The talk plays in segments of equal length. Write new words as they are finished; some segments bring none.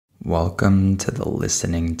Welcome to the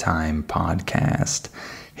Listening Time Podcast.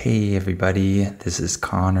 Hey everybody, this is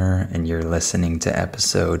Connor and you're listening to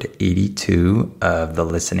episode 82 of the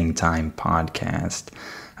Listening Time Podcast.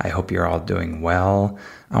 I hope you're all doing well.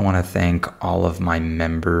 I want to thank all of my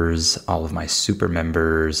members, all of my super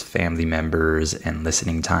members, family members, and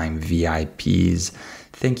Listening Time VIPs.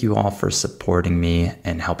 Thank you all for supporting me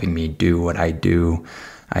and helping me do what I do.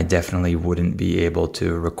 I definitely wouldn't be able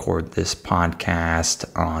to record this podcast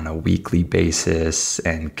on a weekly basis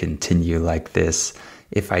and continue like this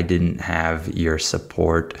if I didn't have your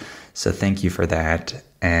support. So thank you for that.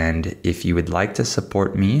 And if you would like to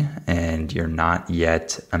support me and you're not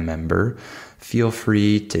yet a member, feel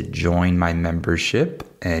free to join my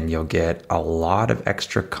membership and you'll get a lot of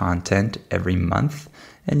extra content every month.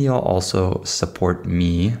 And you'll also support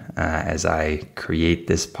me as I create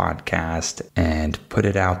this podcast and put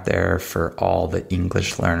it out there for all the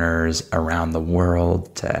English learners around the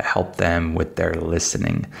world to help them with their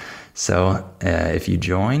listening. So if you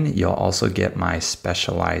join, you'll also get my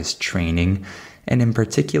specialized training. And in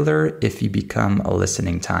particular, if you become a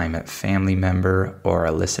Listening Time family member or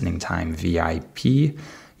a Listening Time VIP,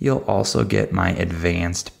 you'll also get my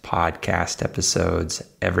advanced podcast episodes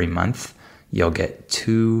every month. You'll get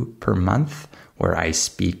 2 per month where I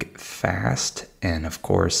speak fast, and of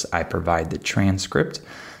course, I provide the transcript.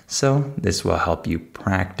 So this will help you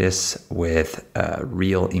practice with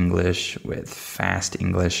real English, with fast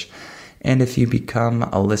English. And if you become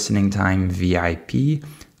a Listening Time VIP,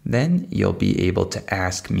 then you'll be able to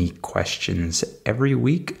ask me questions every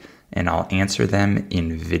week, and I'll answer them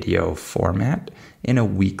in video format in a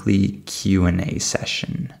weekly Q&A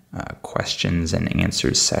session, questions and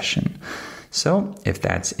answers session. So if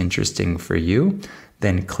that's interesting for you,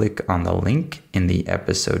 then click on the link in the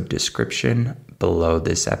episode description below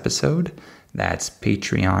this episode. That's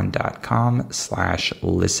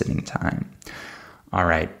patreon.com/listeningtime. All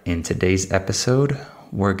right, in today's episode,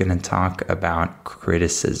 we're going to talk about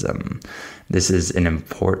criticism. This is an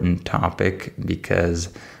important topic because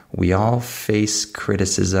we all face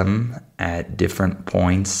criticism at different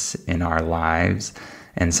points in our lives.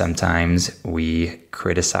 And sometimes we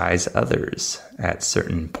criticize others at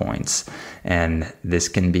certain points. And this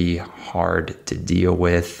can be hard to deal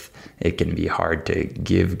with. It can be hard to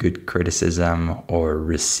give good criticism or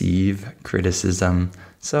receive criticism.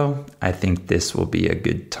 So I think this will be a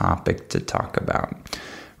good topic to talk about.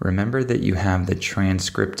 Remember that you have the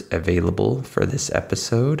transcript available for this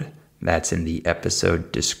episode. That's in the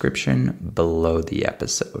episode description below the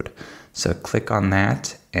episode. So click on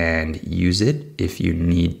that and use it if you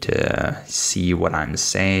need to see what I'm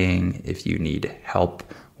saying, if you need help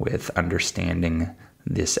with understanding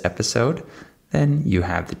this episode, then you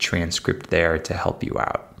have the transcript there to help you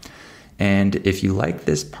out. And if you like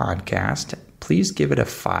this podcast, please give it a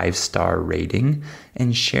 5-star rating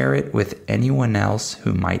and share it with anyone else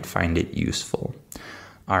who might find it useful.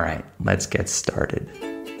 All right, let's get started.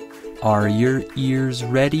 Are your ears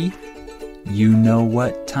ready? You know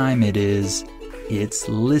what time it is. It's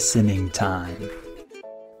listening time.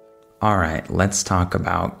 All right, let's talk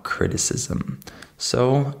about criticism.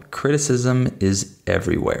 So, criticism is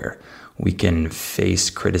everywhere. We can face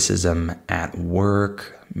criticism at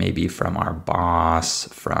work, maybe from our boss,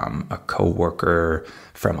 from a coworker,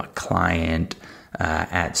 from a client,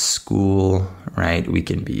 at school, right? We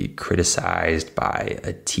can be criticized by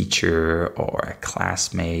a teacher or a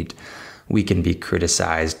classmate. We can be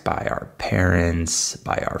criticized by our parents,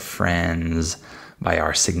 by our friends, by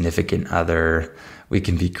our significant other. We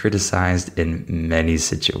can be criticized in many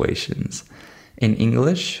situations. In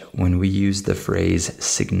English, when we use the phrase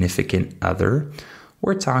significant other,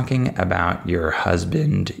 we're talking about your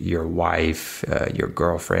husband, your wife, your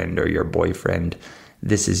girlfriend, or your boyfriend.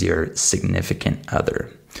 This is your significant other.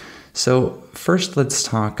 So first, let's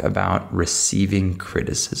talk about receiving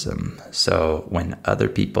criticism. So when other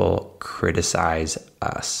people criticize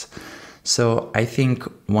us. So I think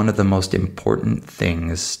one of the most important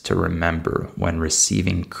things to remember when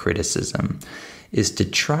receiving criticism is to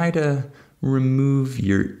try to remove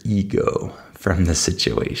your ego from the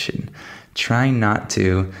situation. Try not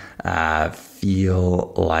to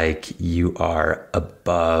feel like you are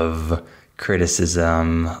above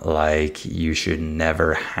criticism, like you should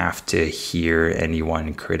never have to hear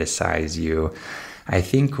anyone criticize you. I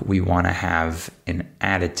think we want to have an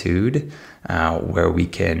attitude where we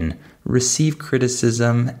can receive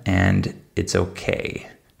criticism and it's okay.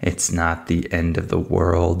 It's not the end of the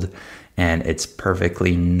world and it's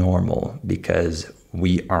perfectly normal because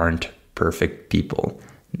we aren't perfect people.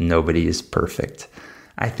 Nobody is perfect.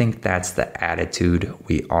 I think that's the attitude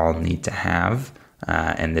we all need to have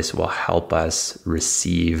and this will help us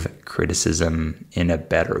receive criticism in a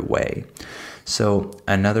better way. So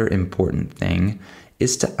another important thing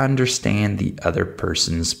is to understand the other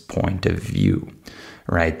person's point of view,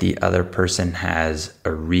 right? The other person has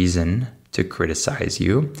a reason to criticize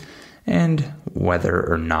you, and whether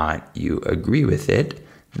or not you agree with it,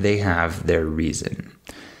 they have their reason.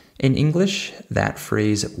 In English, that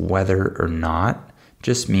phrase, whether or not,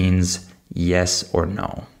 just means yes or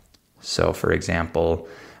no. So for example,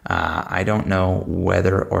 I don't know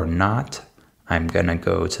whether or not I'm gonna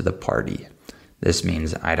go to the party. This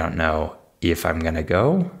means I don't know if I'm gonna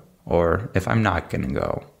go or if I'm not gonna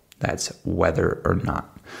go. That's whether or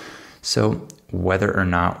not. So whether or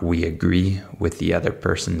not we agree with the other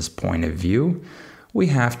person's point of view, we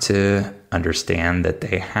have to understand that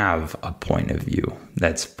they have a point of view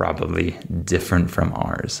that's probably different from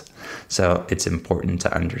ours. So it's important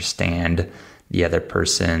to understand the other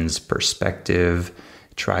person's perspective,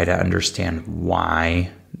 try to understand why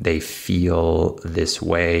they feel this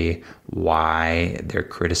way, why they're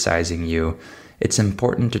criticizing you. It's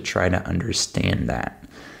important to try to understand that.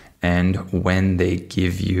 And when they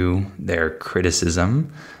give you their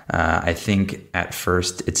criticism, I think at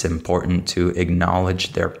first it's important to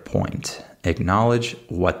acknowledge their point. Acknowledge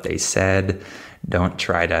what they said. Don't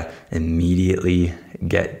try to immediately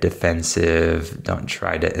get defensive. Don't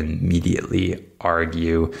try to immediately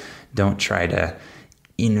argue. Don't try to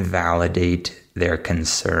invalidate their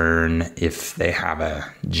concern if they have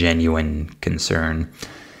a genuine concern.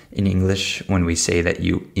 In English, when we say that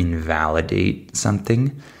you invalidate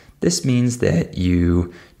something, this means that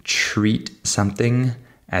you treat something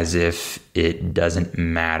as if it doesn't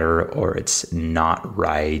matter or it's not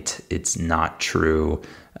right, it's not true,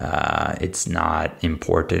 it's not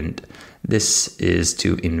important. This is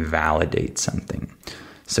to invalidate something.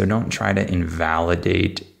 So don't try to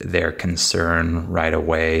invalidate their concern right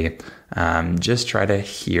away. Just try to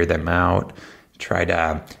hear them out. Try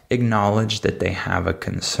to acknowledge that they have a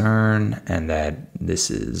concern and that this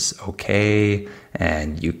is okay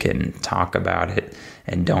and you can talk about it,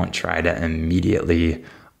 and don't try to immediately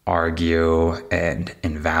argue and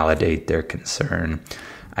invalidate their concern.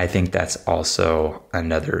 I think that's also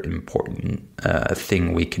another important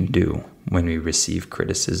thing we can do when we receive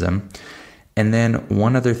criticism. And then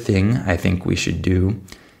one other thing I think we should do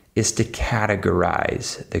is to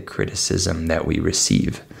categorize the criticism that we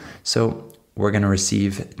receive. So we're going to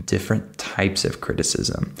receive different types of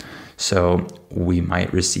criticism. So we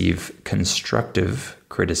might receive constructive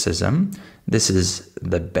criticism. This is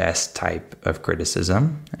the best type of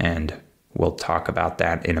criticism, and we'll talk about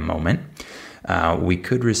that in a moment. We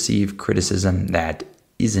could receive criticism that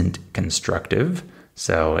isn't constructive,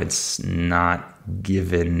 so it's not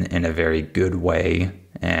given in a very good way,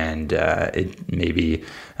 and it maybe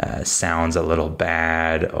sounds a little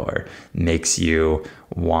bad or makes you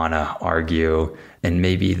want to argue, and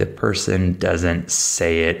maybe the person doesn't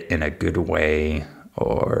say it in a good way,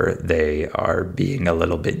 or they are being a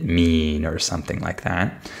little bit mean or something like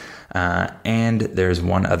that. And there's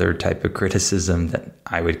one other type of criticism that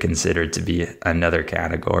I would consider to be another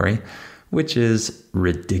category, which is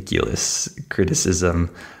ridiculous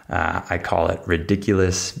criticism. I call it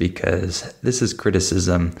ridiculous because this is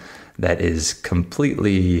criticism that is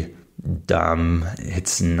completely dumb.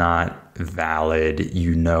 It's not valid.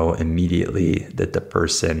 You know immediately that the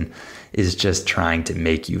person is just trying to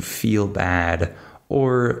make you feel bad,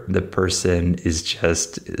 or the person is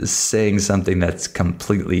just saying something that's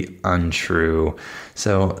completely untrue.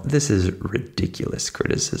 So this is ridiculous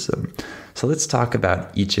criticism. So let's talk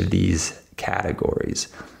about each of these categories.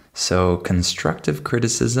 So constructive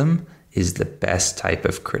criticism is the best type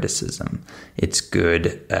of criticism. It's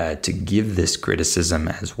good to give this criticism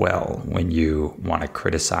as well when you want to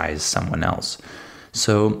criticize someone else.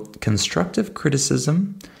 So constructive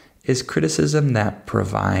criticism is criticism that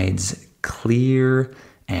provides clear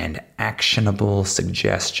and actionable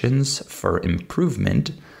suggestions for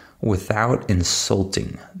improvement without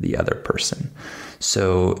insulting the other person.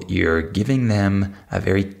 So you're giving them a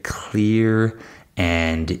very clear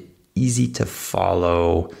and easy to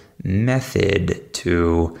follow method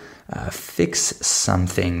to fix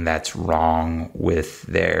something that's wrong with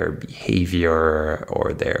their behavior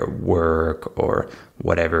or their work or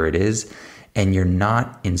whatever it is. And you're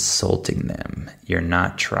not insulting them. You're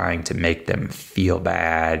not trying to make them feel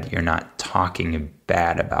bad. You're not talking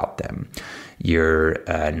bad about them. You're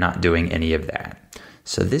not doing any of that.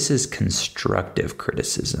 So this is constructive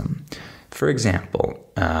criticism. For example,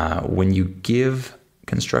 when you give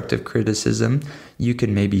constructive criticism, you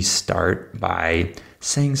can maybe start by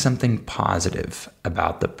saying something positive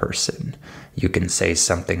about the person. You can say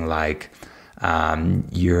something like,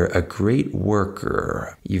 You're a great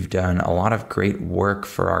worker. You've done a lot of great work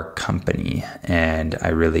for our company, and I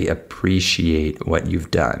really appreciate what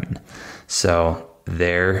you've done. So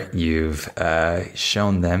there you've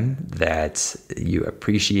shown them that you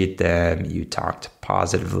appreciate them, you talked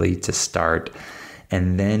positively to start,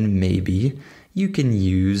 and then maybe you can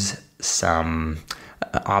use some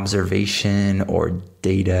observation or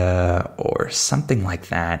data or something like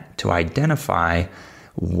that to identify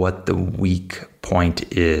what the weak point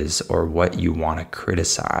is or what you want to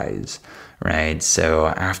criticize, right? So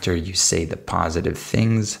after you say the positive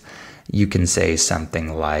things, you can say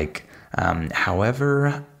something like,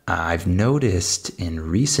 however, I've noticed in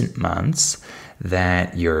recent months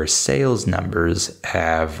that your sales numbers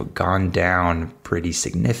have gone down pretty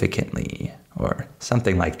significantly, or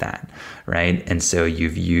something like that, right? And so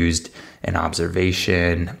you've used an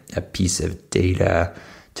observation, a piece of data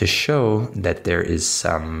to show that there is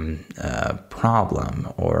some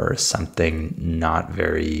problem or something not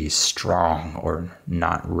very strong or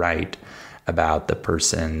not right about the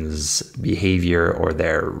person's behavior or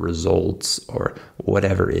their results or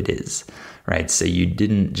whatever it is, right? So you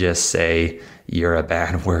didn't just say you're a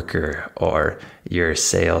bad worker or your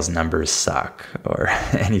sales numbers suck or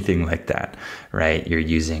anything like that, right? You're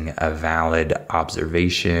using a valid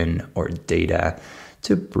observation or data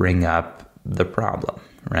to bring up the problem,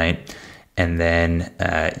 right? And then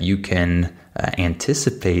you can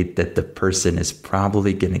anticipate that the person is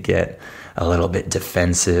probably going to get a little bit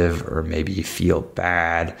defensive or maybe feel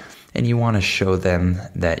bad. And you want to show them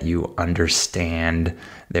that you understand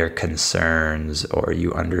their concerns or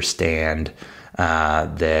you understand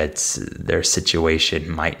that their situation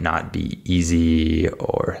might not be easy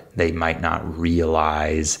or they might not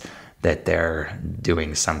realize that they're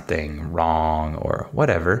doing something wrong or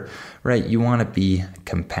whatever, right? You want to be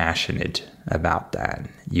compassionate about that.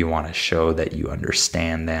 You want to show that you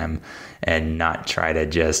understand them and not try to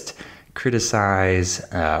just criticize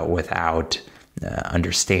without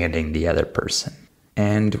understanding the other person.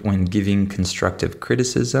 And when giving constructive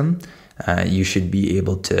criticism, you should be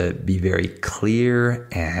able to be very clear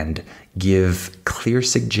and give clear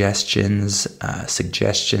suggestions,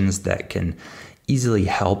 suggestions that can easily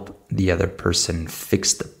help the other person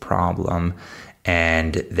fix the problem,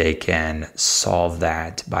 and they can solve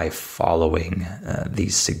that by following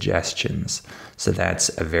these suggestions. So that's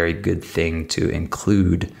a very good thing to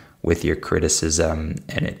include with your criticism,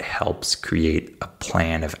 and it helps create a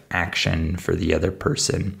plan of action for the other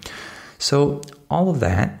person. So all of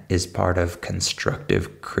that is part of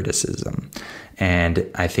constructive criticism. And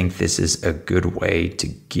I think this is a good way to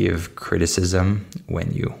give criticism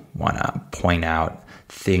when you want to point out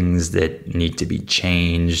things that need to be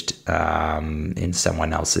changed in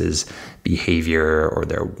someone else's behavior or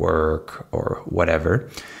their work or whatever.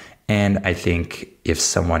 And I think if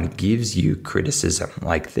someone gives you criticism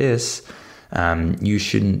like this, you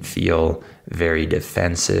shouldn't feel very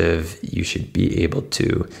defensive. You should be able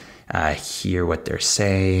to hear what they're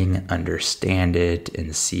saying, understand it,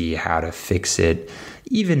 and see how to fix it.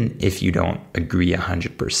 Even if you don't agree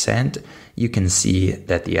 100%, you can see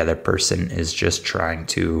that the other person is just trying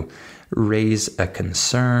to raise a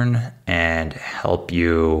concern and help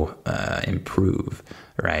you improve,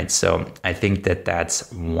 right? So I think that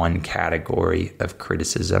that's one category of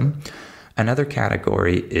criticism. Another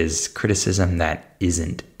category is criticism that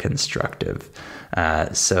isn't constructive.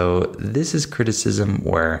 So this is criticism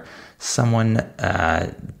where someone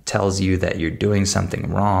tells you that you're doing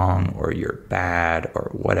something wrong or you're bad or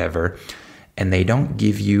whatever, and they don't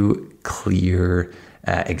give you clear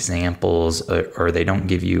examples or they don't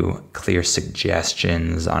give you clear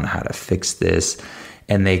suggestions on how to fix this.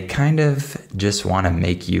 And they kind of just want to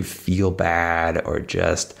make you feel bad or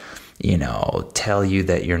just, tell you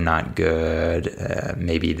that you're not good.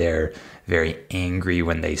 Maybe they're very angry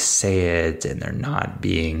when they say it and they're not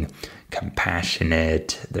being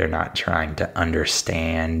compassionate. They're not trying to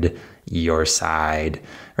understand your side,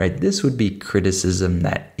 right? This would be criticism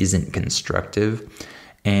that isn't constructive.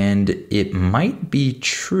 And it might be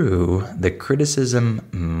true, the criticism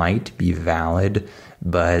might be valid,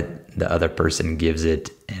 but the other person gives it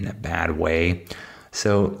in a bad way.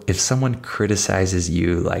 So if someone criticizes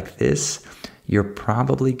you like this, you're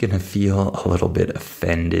probably going to feel a little bit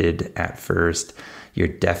offended at first. You're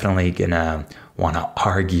definitely going to want to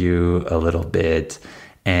argue a little bit,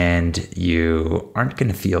 and you aren't going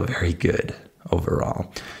to feel very good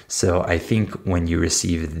overall. So I think when you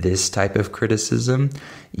receive this type of criticism,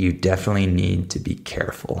 you definitely need to be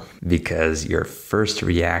careful, because your first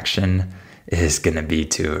reaction is going to be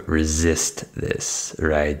to resist this,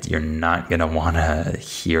 right? You're not going to want to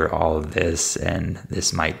hear all of this, and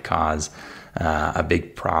this might cause a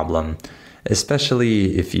big problem,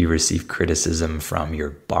 especially if you receive criticism from your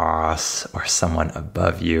boss or someone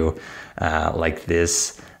above you like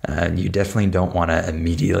this. You definitely don't want to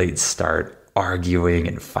immediately start arguing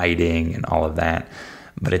and fighting and all of that.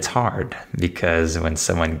 But it's hard because when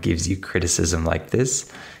someone gives you criticism like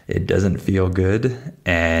this, it doesn't feel good,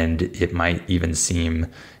 and it might even seem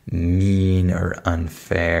mean or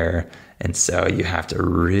unfair. And so you have to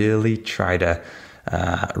really try to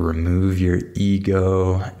remove your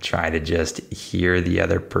ego, try to just hear the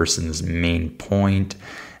other person's main point,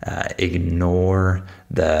 ignore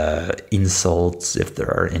the insults if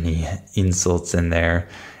there are any insults in there,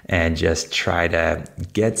 and just try to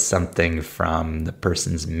get something from the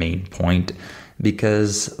person's main point.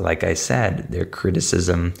 Because, like I said, their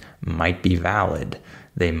criticism might be valid.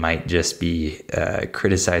 They might just be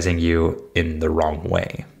criticizing you in the wrong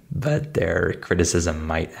way, but their criticism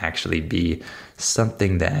might actually be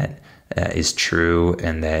something that is true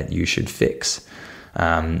and that you should fix.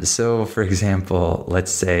 So, for example,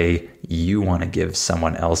 let's say you want to give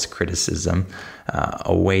someone else criticism.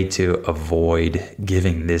 A way to avoid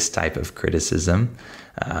giving this type of criticism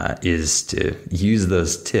is to use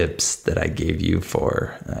those tips that I gave you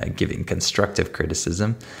for giving constructive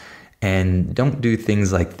criticism. And don't do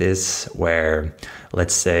things like this where,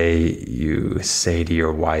 let's say you say to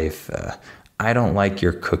your wife, I don't like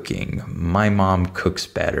your cooking. My mom cooks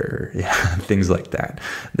better. Yeah, things like that.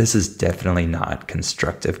 This is definitely not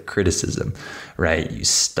constructive criticism, right? You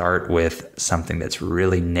start with something that's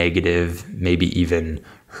really negative, maybe even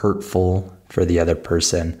hurtful for the other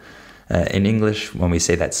person. In English, when we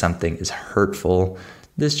say that something is hurtful,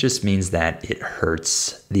 this just means that it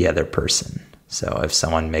hurts the other person. So if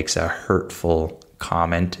someone makes a hurtful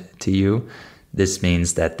comment to you, this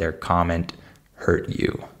means that their comment hurt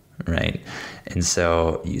you, right? And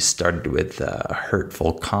so you started with a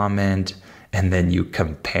hurtful comment, and then you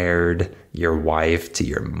compared your wife to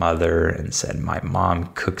your mother and said, my mom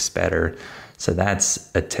cooks better. So that's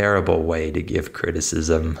a terrible way to give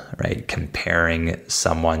criticism, right? Comparing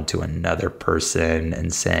someone to another person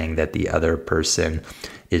and saying that the other person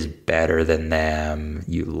is better than them,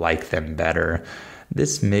 you like them better.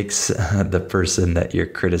 This makes the person that you're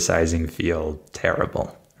criticizing feel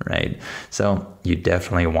terrible, right? So you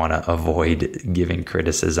definitely want to avoid giving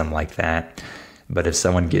criticism like that. But if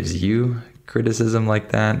someone gives you criticism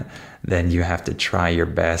like that, then you have to try your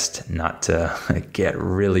best not to get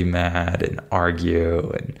really mad and argue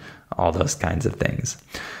and all those kinds of things.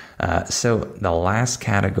 So the last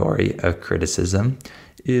category of criticism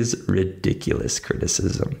is ridiculous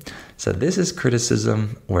criticism. So this is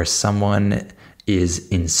criticism where someone is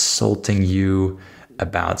insulting you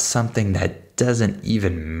about something that doesn't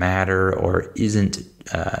even matter or isn't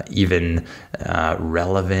even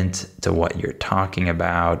relevant to what you're talking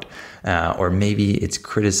about. Or maybe it's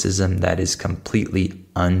criticism that is completely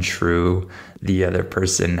untrue. The other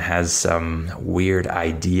person has some weird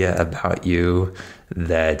idea about you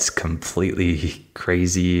that's completely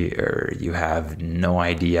crazy, or you have no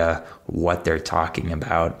idea what they're talking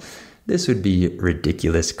about. This would be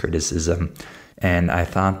ridiculous criticism. And I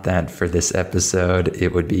thought that for this episode,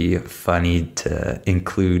 it would be funny to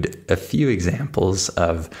include a few examples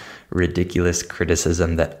of ridiculous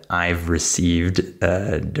criticism that I've received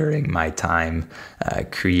during my time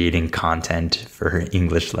creating content for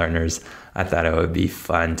English learners. I thought it would be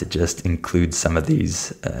fun to just include some of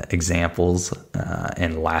these examples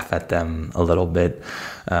and laugh at them a little bit.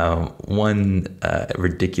 One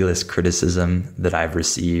ridiculous criticism that I've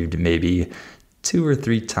received maybe 2 or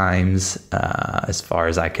 3 times, as far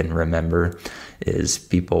as I can remember, is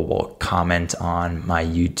people will comment on my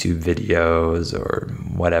YouTube videos or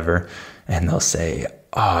whatever, and they'll say,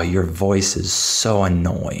 oh, your voice is so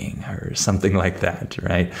annoying, or something like that,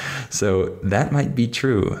 right? So that might be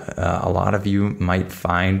true. A lot of you might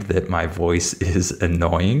find that my voice is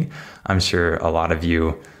annoying. I'm sure a lot of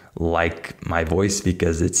you like my voice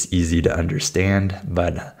because it's easy to understand,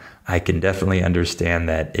 but I can definitely understand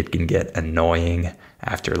that it can get annoying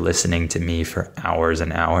after listening to me for hours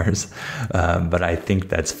and hours. But I think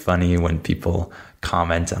that's funny when people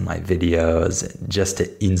comment on my videos just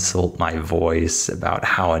to insult my voice about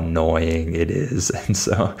how annoying it is. And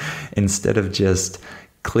so instead of just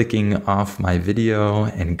clicking off my video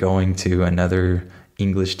and going to another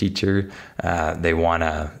English teacher, they want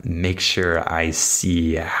to make sure I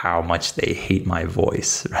see how much they hate my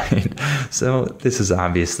voice, right? So this is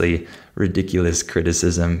obviously ridiculous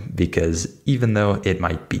criticism, because even though it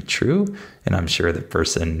might be true, and I'm sure the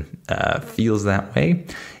person feels that way,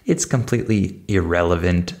 it's completely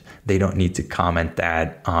irrelevant. They don't need to comment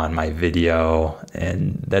that on my video,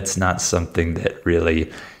 and that's not something that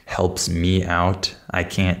really helps me out. I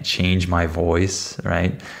can't change my voice,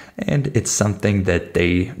 right? And it's something that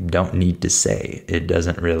they don't need to say. It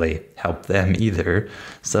doesn't really help them either.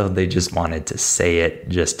 So they just wanted to say it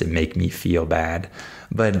just to make me feel bad.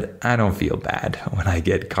 But I don't feel bad when I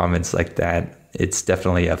get comments like that. It's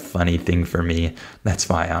definitely a funny thing for me. That's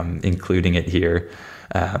why I'm including it here.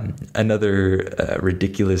 Another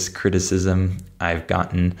ridiculous criticism I've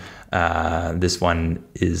gotten, this one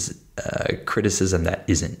is criticism that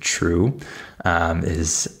isn't true,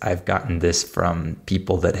 is I've gotten this from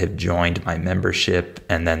people that have joined my membership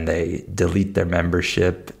and then they delete their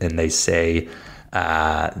membership and they say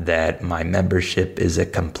that my membership is a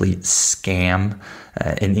complete scam.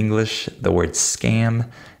 In English, the word scam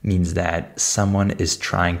means that someone is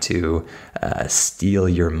trying to steal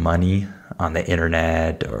your money on the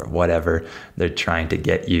internet or whatever. They're trying to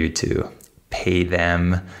get you to pay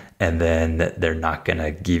them, and then they're not going to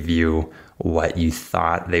give you what you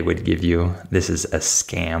thought they would give you. This is a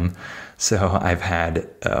scam. So I've had,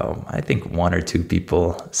 I think 1 or 2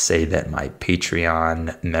 people say that my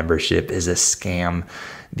Patreon membership is a scam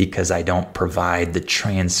because I don't provide the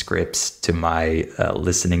transcripts to my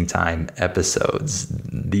listening time episodes,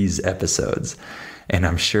 these episodes. And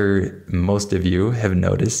I'm sure most of you have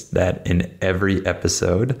noticed that in every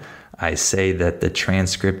episode, I say that the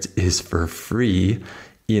transcript is for free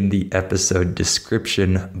in the episode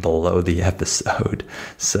description below the episode.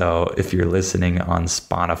 So if you're listening on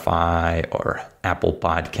Spotify or Apple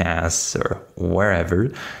Podcasts or wherever,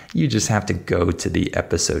 you just have to go to the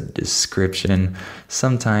episode description.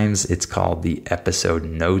 Sometimes it's called the episode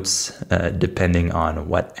notes, depending on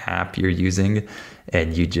what app you're using.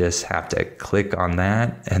 And you just have to click on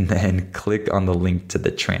that and then click on the link to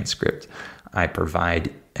the transcript. I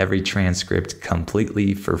provide every transcript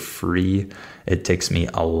completely for free. It takes me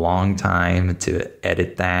a long time to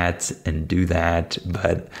edit that and do that,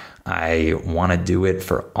 but I want to do it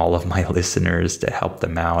for all of my listeners to help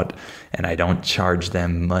them out, and I don't charge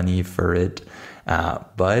them money for it.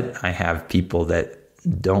 But I have people that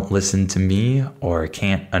don't listen to me or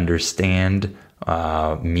can't understand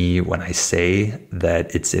me when I say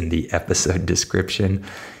that it's in the episode description,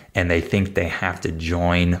 and they think they have to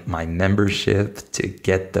join my membership to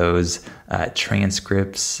get those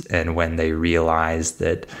transcripts. And when they realize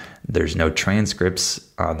that there's no transcripts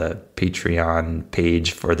on the Patreon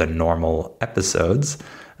page for the normal episodes,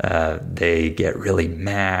 they get really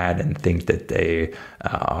mad and think that they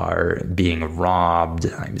are being robbed.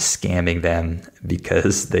 I'm scamming them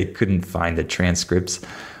because they couldn't find the transcripts,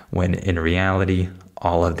 when in reality,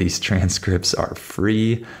 all of these transcripts are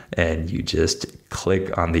free, and you just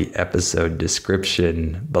click on the episode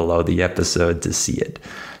description below the episode to see it.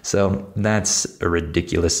 So that's a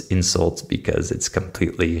ridiculous insult because it's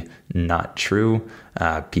completely not true.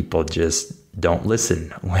 People just don't listen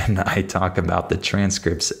when I talk about the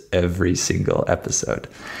transcripts every single episode.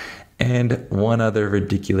 And one other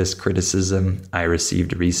ridiculous criticism I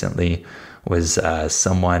received recently was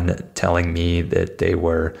someone telling me that they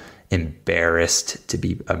were embarrassed to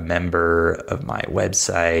be a member of my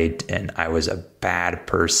website and I was a bad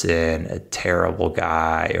person, a terrible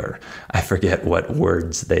guy, or I forget what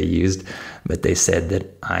words they used, but they said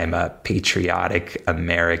that I'm a patriotic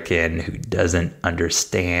American who doesn't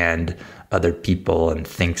understand other people and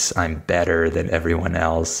thinks I'm better than everyone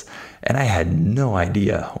else. And I had no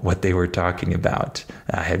idea what they were talking about.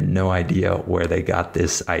 I had no idea where they got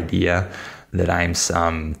this idea that I'm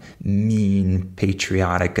some mean,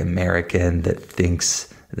 patriotic American that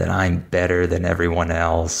thinks that I'm better than everyone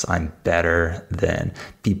else. I'm better than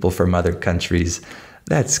people from other countries.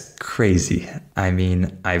 That's crazy. I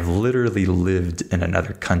mean, I've literally lived in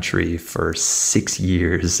another country for 6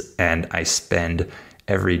 years, and I spend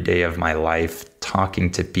every day of my life talking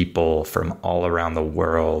to people from all around the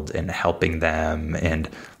world and helping them and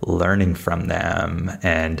learning from them.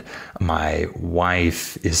 And my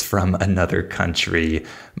wife is from another country.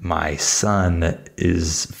 My son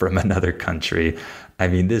is from another country. I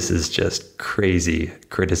mean, this is just crazy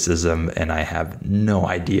criticism, and I have no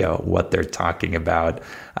idea what they're talking about.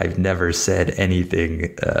 I've never said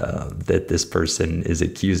anything that this person is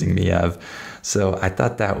accusing me of. So I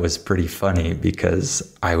thought that was pretty funny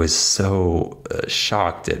because I was so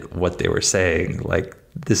shocked at what they were saying. Like,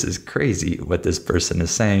 this is crazy what this person is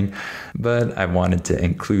saying. But I wanted to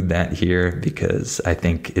include that here because I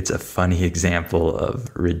think it's a funny example of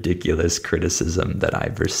ridiculous criticism that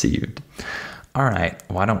I've received. All right,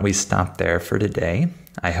 why don't we stop there for today?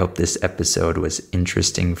 I hope this episode was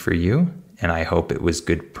interesting for you. and I hope it was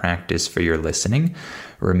good practice for your listening.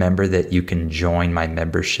 Remember that you can join my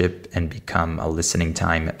membership and become a Listening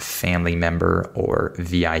Time family member or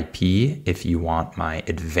VIP if you want my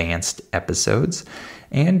advanced episodes.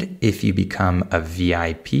 And if you become a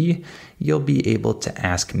VIP, you'll be able to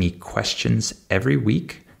ask me questions every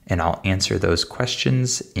week, and I'll answer those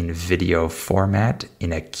questions in video format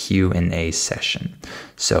in a Q&A session.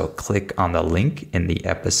 So click on the link in the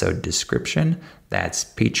episode description. That's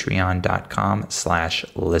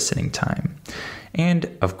patreon.com/listeningtime.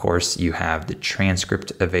 And of course, you have the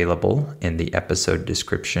transcript available in the episode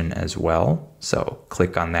description as well. So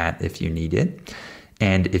click on that if you need it.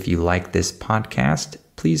 And if you like this podcast,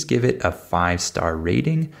 please give it a 5-star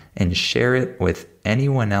rating and share it with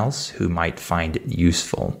anyone else who might find it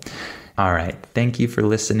useful. All right, thank you for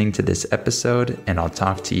listening to this episode, and I'll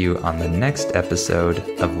talk to you on the next episode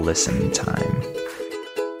of Listening Time.